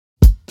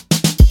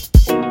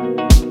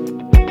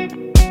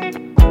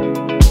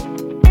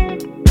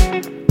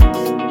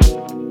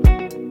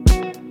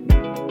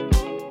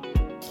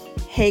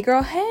Hey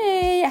girl,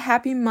 hey,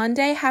 happy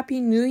Monday,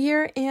 happy New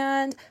Year,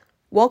 and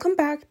welcome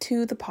back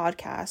to the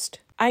podcast.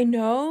 I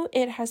know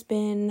it has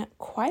been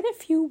quite a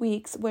few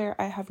weeks where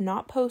I have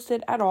not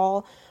posted at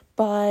all,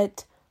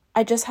 but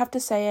I just have to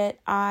say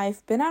it.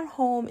 I've been at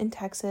home in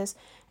Texas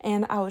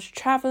and I was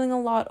traveling a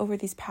lot over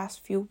these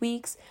past few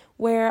weeks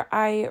where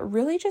I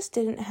really just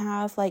didn't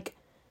have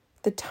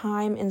the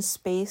time and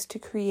space to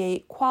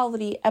create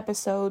quality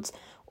episodes,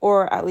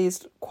 or at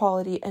least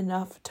quality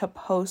enough to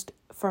post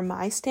for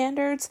my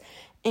standards.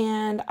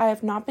 And I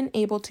have not been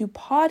able to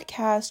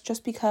podcast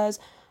just because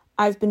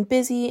I've been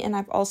busy and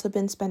I've also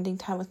been spending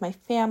time with my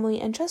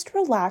family and just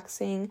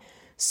relaxing.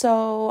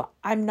 So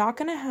I'm not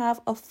going to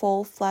have a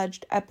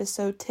full-fledged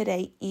episode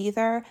today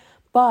either,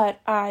 but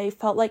I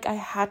felt like I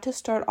had to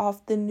start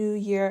off the new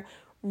year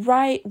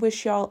right.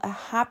 Wish y'all a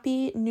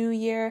happy new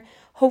year.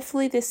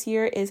 Hopefully this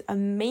year is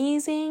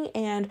amazing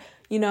and,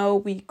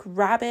 we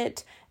grab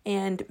it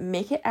and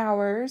make it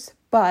ours.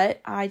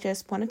 But I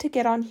just wanted to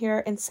get on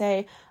here and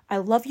say I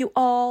love you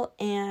all,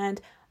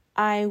 and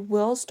I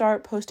will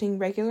start posting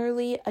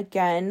regularly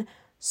again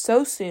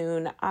so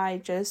soon. I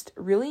just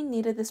really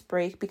needed this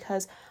break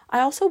because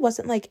I also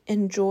wasn't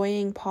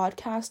enjoying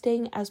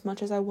podcasting as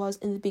much as I was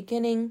in the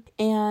beginning,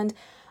 and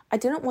I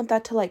didn't want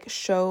that to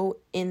show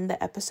in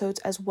the episodes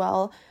as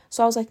well.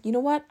 So I was like, you know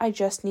what? I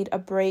just need a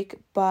break.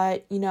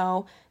 But,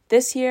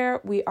 this year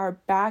we are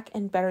back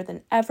and better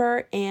than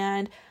ever.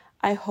 And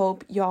I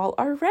hope y'all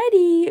are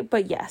ready.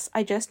 But yes,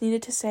 I just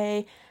needed to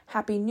say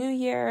Happy New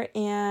Year.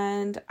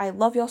 And I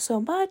love y'all so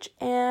much.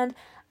 And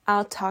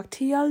I'll talk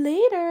to y'all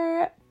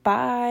later.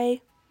 Bye.